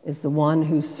is the one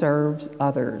who serves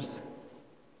others.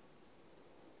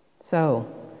 So,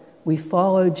 we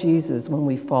follow Jesus when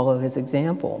we follow his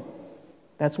example.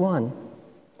 That's one.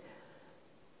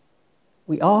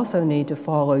 We also need to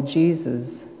follow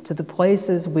Jesus to the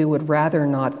places we would rather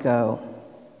not go,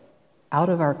 out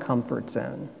of our comfort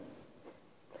zone.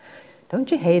 Don't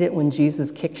you hate it when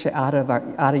Jesus kicks you out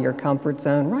of your comfort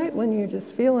zone, right when you're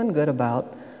just feeling good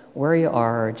about where you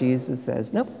are? Jesus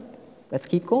says, nope, let's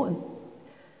keep going.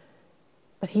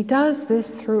 But he does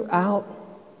this throughout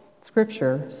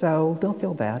Scripture, so don't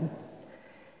feel bad.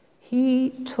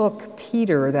 He took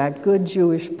Peter, that good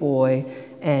Jewish boy,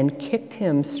 and kicked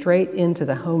him straight into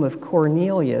the home of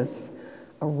Cornelius,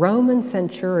 a Roman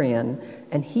centurion,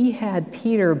 and he had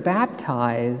Peter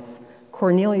baptize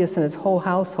Cornelius and his whole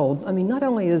household. I mean, not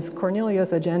only is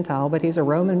Cornelius a Gentile, but he's a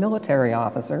Roman military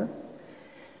officer.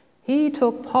 He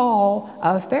took Paul,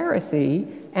 a Pharisee,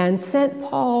 and sent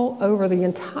Paul over the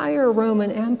entire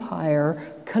Roman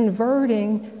Empire,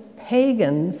 converting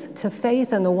pagans to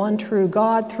faith in the one true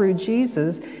God through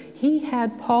Jesus, he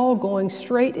had Paul going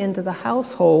straight into the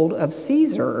household of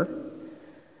Caesar.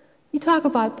 You talk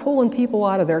about pulling people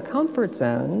out of their comfort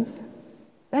zones.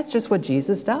 That's just what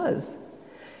Jesus does.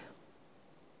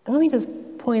 And let me just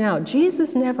point out,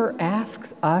 Jesus never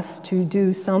asks us to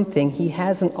do something he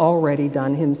hasn't already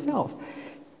done himself.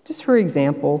 Just for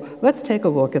example, let's take a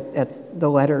look at the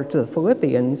letter to the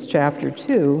Philippians, chapter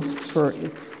 2,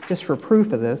 just for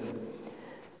proof of this.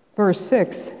 Verse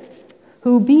 6,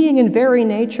 who being in very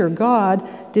nature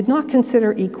God, did not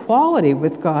consider equality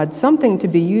with God something to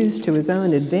be used to his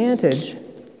own advantage.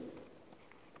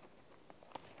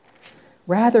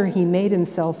 Rather, he made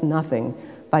himself nothing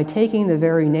by taking the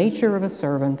very nature of a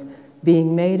servant,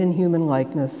 being made in human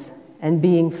likeness, and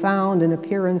being found in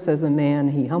appearance as a man,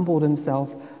 he humbled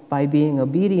himself by being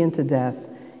obedient to death,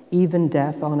 even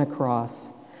death on a cross.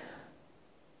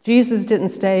 Jesus didn't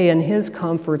stay in his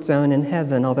comfort zone in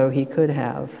heaven, although he could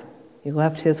have. He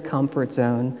left his comfort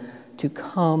zone to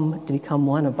come to become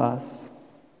one of us,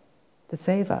 to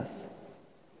save us.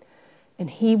 And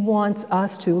he wants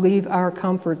us to leave our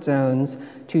comfort zones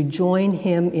to join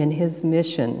him in his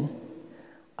mission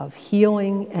of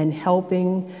healing and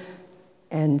helping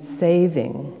and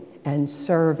saving and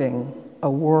serving a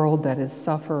world that is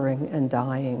suffering and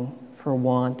dying for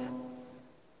want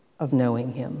of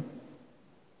knowing him.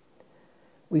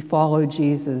 We follow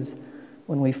Jesus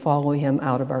when we follow him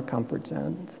out of our comfort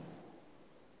zones.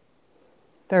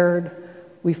 Third,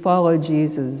 we follow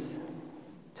Jesus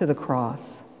to the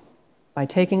cross by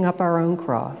taking up our own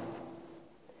cross.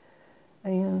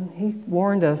 And, he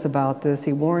warned us about this.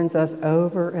 He warns us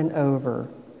over and over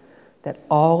that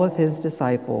all of his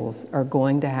disciples are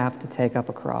going to have to take up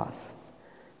a cross.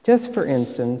 Just for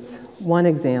instance, one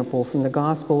example from the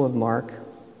Gospel of Mark,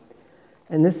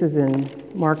 and this is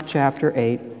in Mark chapter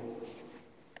 8.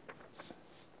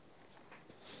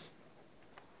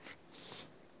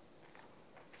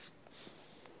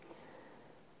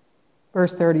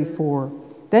 Verse 34,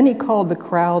 then he called the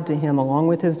crowd to him along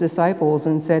with his disciples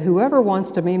and said, whoever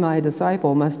wants to be my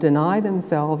disciple must deny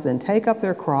themselves and take up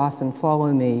their cross and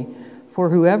follow me. For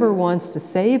whoever wants to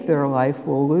save their life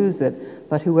will lose it,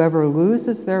 but whoever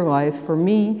loses their life for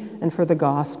me and for the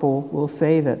gospel will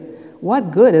save it.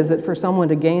 What good is it for someone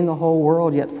to gain the whole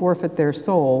world yet forfeit their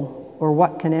soul? Or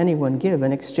what can anyone give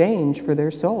in exchange for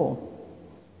their soul?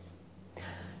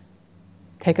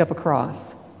 Take up a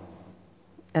cross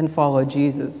and follow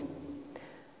Jesus.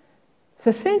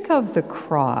 So think of the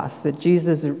cross that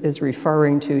Jesus is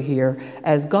referring to here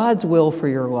as God's will for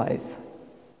your life.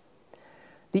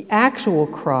 The actual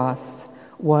cross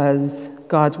was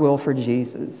God's will for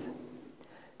Jesus.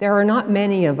 There are not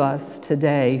many of us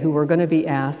today who are going to be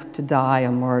asked to die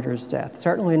a martyr's death,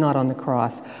 certainly not on the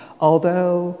cross,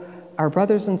 although our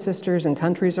brothers and sisters in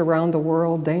countries around the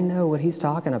world, they know what he's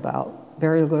talking about,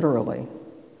 very literally.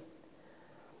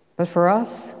 But for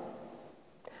us,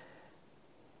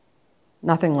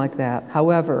 nothing like that.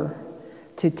 However,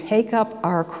 to take up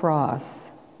our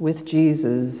cross with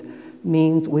Jesus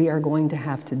means we are going to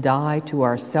have to die to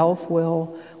our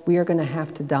self-will. We are going to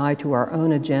have to die to our own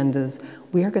agendas.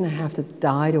 We are going to have to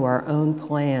die to our own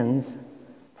plans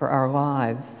for our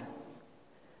lives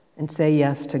and say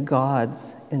yes to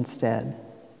God's instead.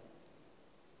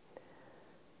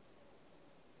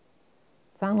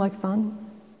 Sound like fun?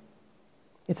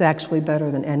 It's actually better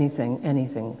than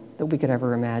anything that we could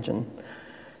ever imagine.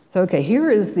 So, okay, here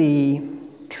is the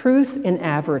truth in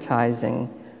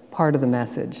advertising part of the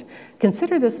message.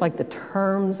 Consider this like the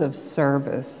terms of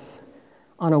service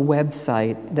on a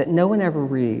website that no one ever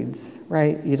reads,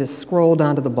 right? You just scroll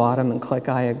down to the bottom and click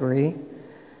I agree.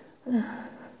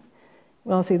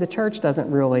 Well, see, the church doesn't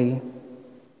really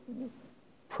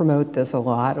promote this a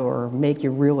lot or make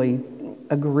you really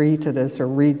agree to this or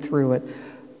read through it.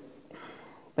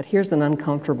 But here's an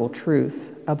uncomfortable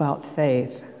truth about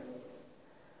faith.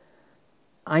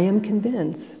 I am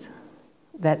convinced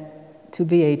that to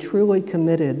be a truly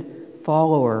committed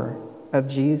follower of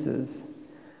Jesus,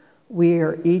 we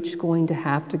are each going to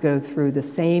have to go through the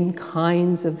same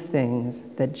kinds of things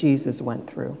that Jesus went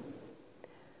through.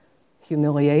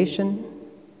 Humiliation,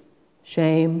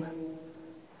 shame,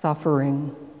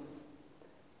 suffering,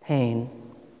 pain,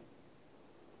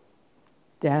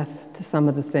 death to some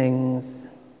of the things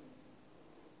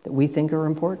that we think are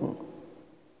important.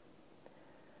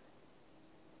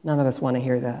 None of us want to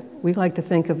hear that. We like to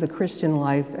think of the Christian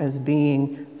life as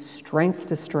being strength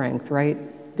to strength, right?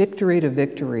 Victory to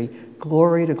victory,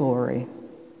 glory to glory.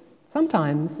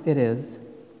 Sometimes it is,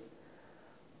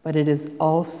 but it is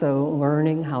also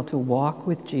learning how to walk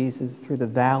with Jesus through the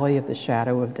valley of the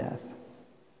shadow of death.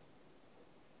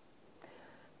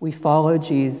 We follow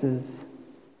Jesus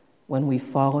when we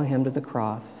follow him to the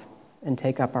cross and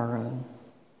take up our own.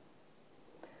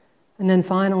 And then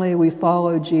finally, we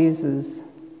follow Jesus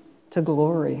to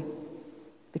glory,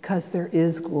 because there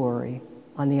is glory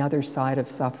on the other side of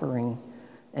suffering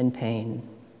and pain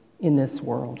in this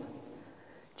world.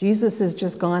 Jesus has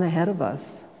just gone ahead of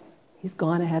us. He's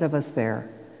gone ahead of us there.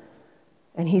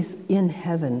 And he's in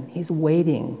heaven. He's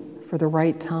waiting for the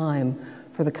right time,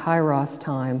 for the Kairos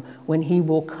time, when he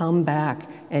will come back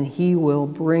and he will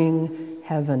bring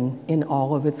heaven in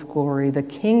all of its glory, the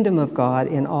kingdom of God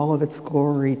in all of its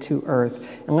glory to earth.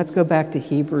 And let's go back to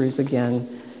Hebrews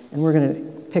again, and we're going to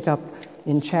pick up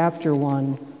in chapter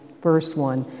 1, verse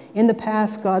 1. In the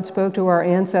past, God spoke to our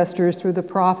ancestors through the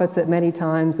prophets at many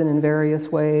times and in various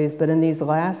ways, but in these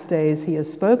last days he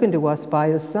has spoken to us by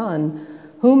his Son,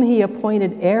 whom he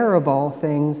appointed heir of all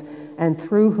things, and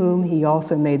through whom he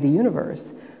also made the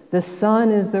universe. The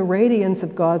Son is the radiance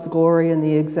of God's glory and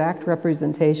the exact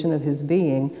representation of his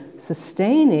being,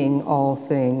 sustaining all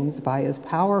things by his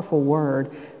powerful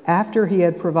word. After he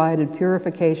had provided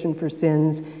purification for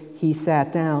sins, he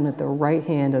sat down at the right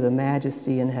hand of the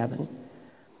Majesty in heaven.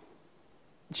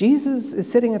 Jesus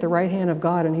is sitting at the right hand of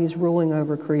God, and he's ruling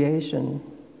over creation.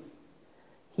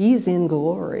 He's in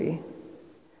glory.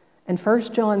 And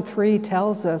 1 John 3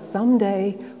 tells us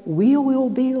someday we will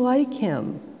be like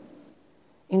him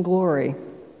in glory.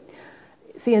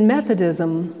 See, in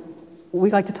Methodism,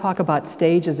 we like to talk about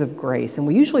stages of grace, and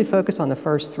we usually focus on the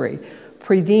first three.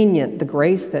 Prevenient, the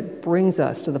grace that brings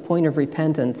us to the point of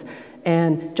repentance,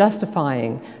 and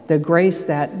justifying, the grace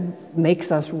that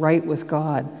makes us right with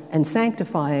God, and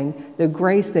sanctifying, the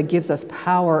grace that gives us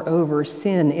power over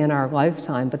sin in our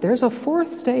lifetime. But there's a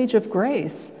fourth stage of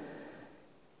grace,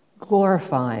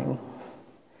 glorifying.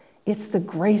 It's the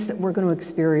grace that we're going to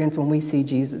experience when we see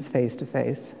Jesus face to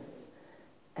face.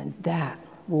 And that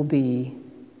will be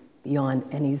beyond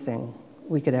anything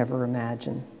we could ever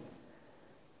imagine.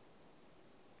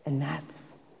 And that's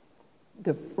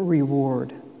the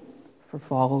reward for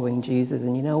following Jesus.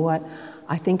 And you know what?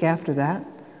 I think after that,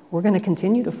 we're going to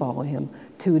continue to follow him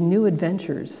to new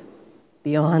adventures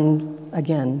beyond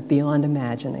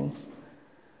imagining.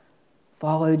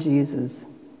 Follow Jesus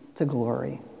to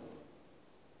glory.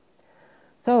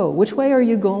 So, which way are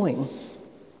you going?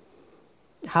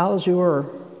 How's your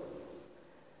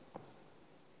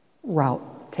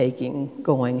route taking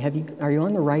going? Are you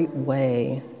on the right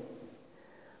way?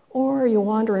 Or are you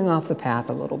wandering off the path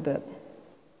a little bit?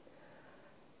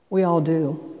 We all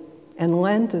do. And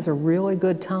Lent is a really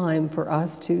good time for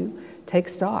us to take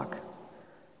stock,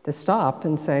 to stop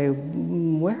and say,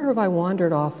 where have I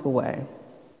wandered off the way?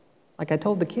 Like I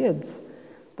told the kids,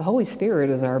 the Holy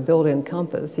Spirit is our built-in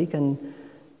compass. He can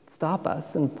stop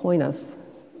us and point us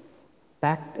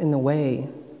back in the way,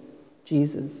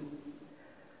 Jesus.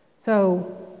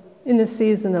 So, in this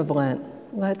season of Lent,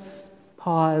 let's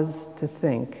pause to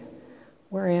think,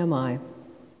 where am I?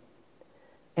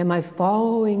 Am I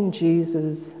following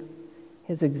Jesus,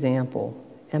 his example?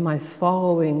 Am I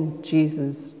following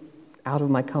Jesus out of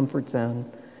my comfort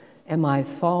zone? Am I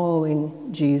following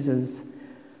Jesus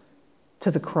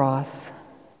to the cross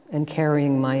and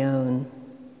carrying my own?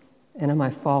 And am I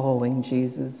following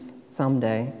Jesus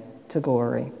someday to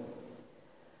glory?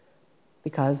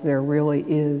 Because there really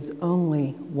is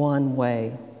only one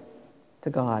way to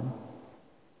God,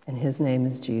 and his name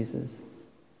is Jesus,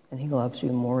 and he loves you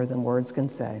more than words can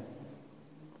say.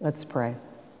 Let's pray.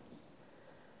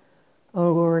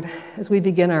 Oh Lord, as we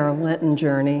begin our Lenten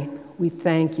journey, we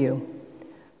thank you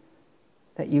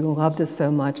that you loved us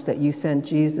so much that you sent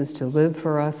Jesus to live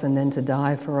for us and then to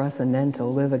die for us and then to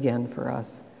live again for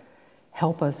us.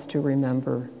 Help us to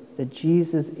remember that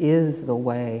Jesus is the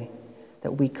way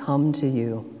that we come to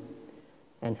you,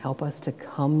 and help us to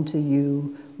come to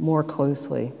you more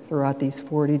closely throughout these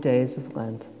 40 days of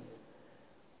Lent.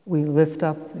 We lift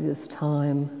up this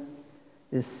time,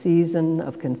 this season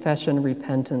of confession,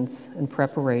 repentance, and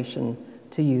preparation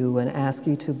to you, and ask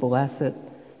you to bless it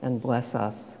and bless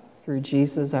us. Through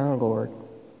Jesus our Lord.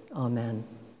 Amen.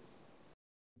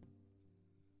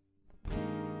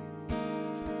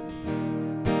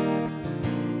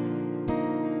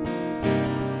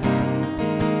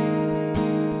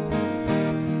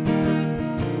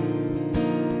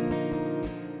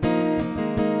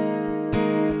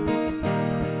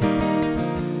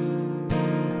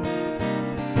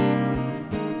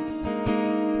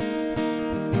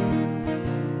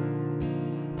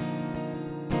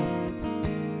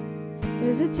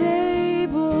 There's a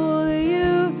table that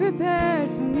you've prepared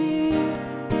for me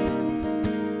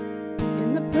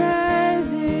in the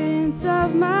presence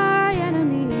of my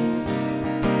enemies.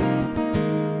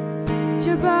 It's It's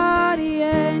your body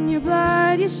and your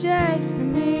blood you shed for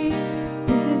me.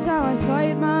 This is how I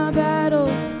fight my battles.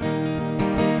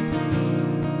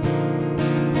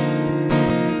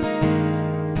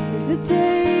 There's a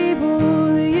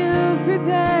table that you've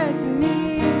prepared for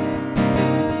me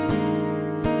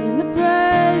in the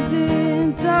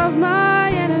presence of my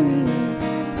enemies.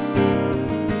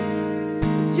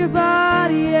 It's your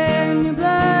body and your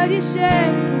blood you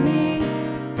shed for me.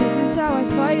 This is how I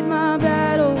fight my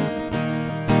battles.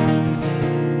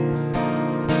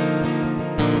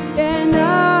 And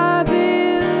I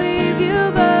believe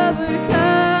you've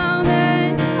overcome,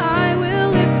 and I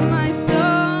will lift my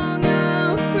song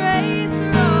of praise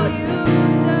for all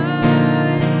you've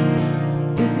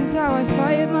done. This is how I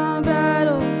fight my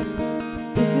battles.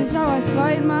 This is how I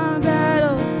fight my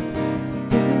battles.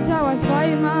 This is how I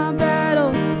fight my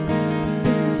battles.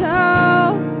 This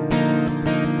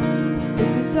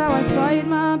is how I fight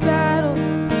my battles.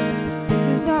 This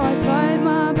is how I fight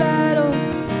my battles.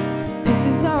 This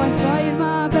is how I fight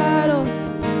my battles.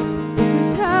 This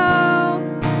is how.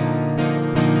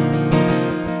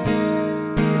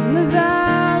 In the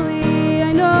valley,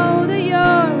 I know that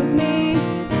you're with me.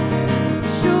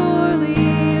 Surely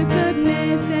your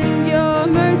goodness and your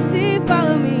mercy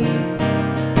follow me.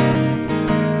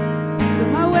 So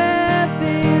my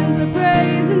weapons are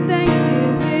praise and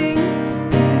thanksgiving.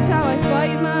 This is how I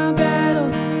fight my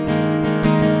battles.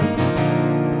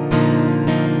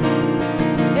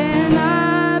 And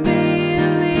I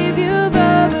believe you've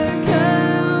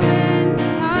overcome, and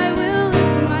I will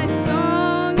lift my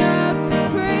song of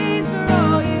praise for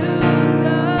all you've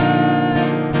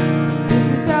done. This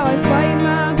is how I fight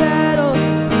my battles.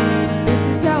 This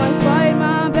is how I fight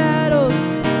my battles.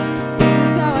 This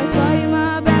is how I fight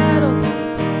my battles.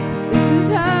 This is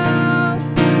how.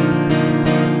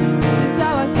 This is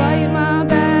how I fight my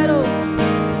battles.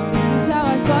 This is how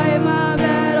I fight my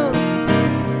battles.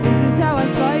 This is how I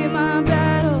fight my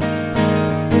battles.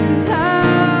 This is how.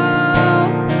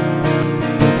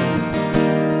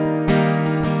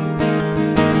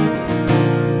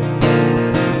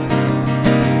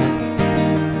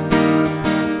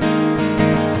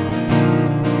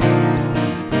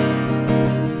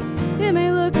 It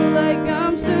may look like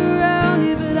I'm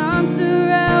surrounded, but I'm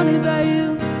surrounded by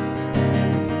you.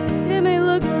 It may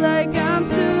look like I'm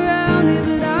surrounded,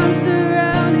 but I'm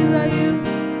surrounded by you.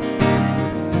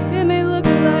 It may look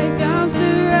like I'm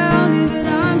surrounded, but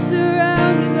I'm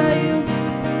surrounded by you.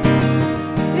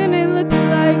 It may look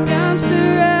like I'm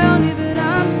surrounded, but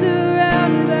I'm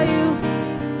surrounded by you.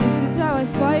 This is how I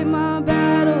fight my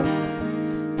battles.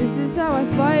 This is how I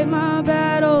fight my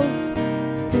battles.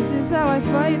 This is how I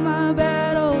fight my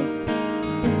battles.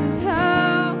 This is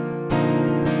how.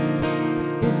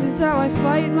 This is how I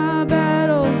fight my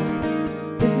battles.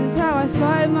 This is how I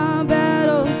fight my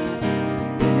battles.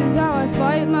 This is how I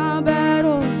fight my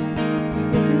battles.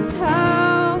 This is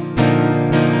how.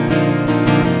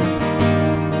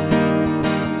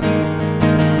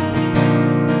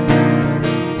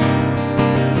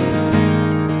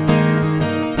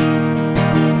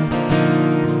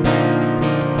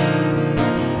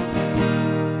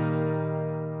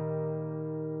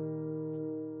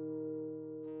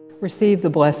 Receive the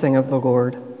blessing of the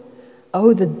Lord.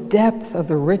 Oh, the depth of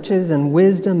the riches and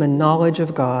wisdom and knowledge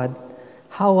of God!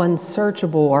 How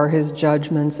unsearchable are his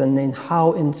judgments, and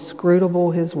how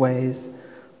inscrutable his ways!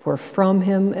 For from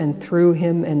him and through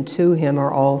him and to him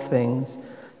are all things.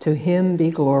 To him be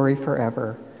glory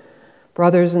forever.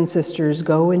 Brothers and sisters,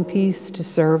 go in peace to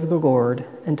serve the Lord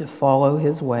and to follow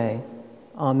his way.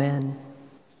 Amen.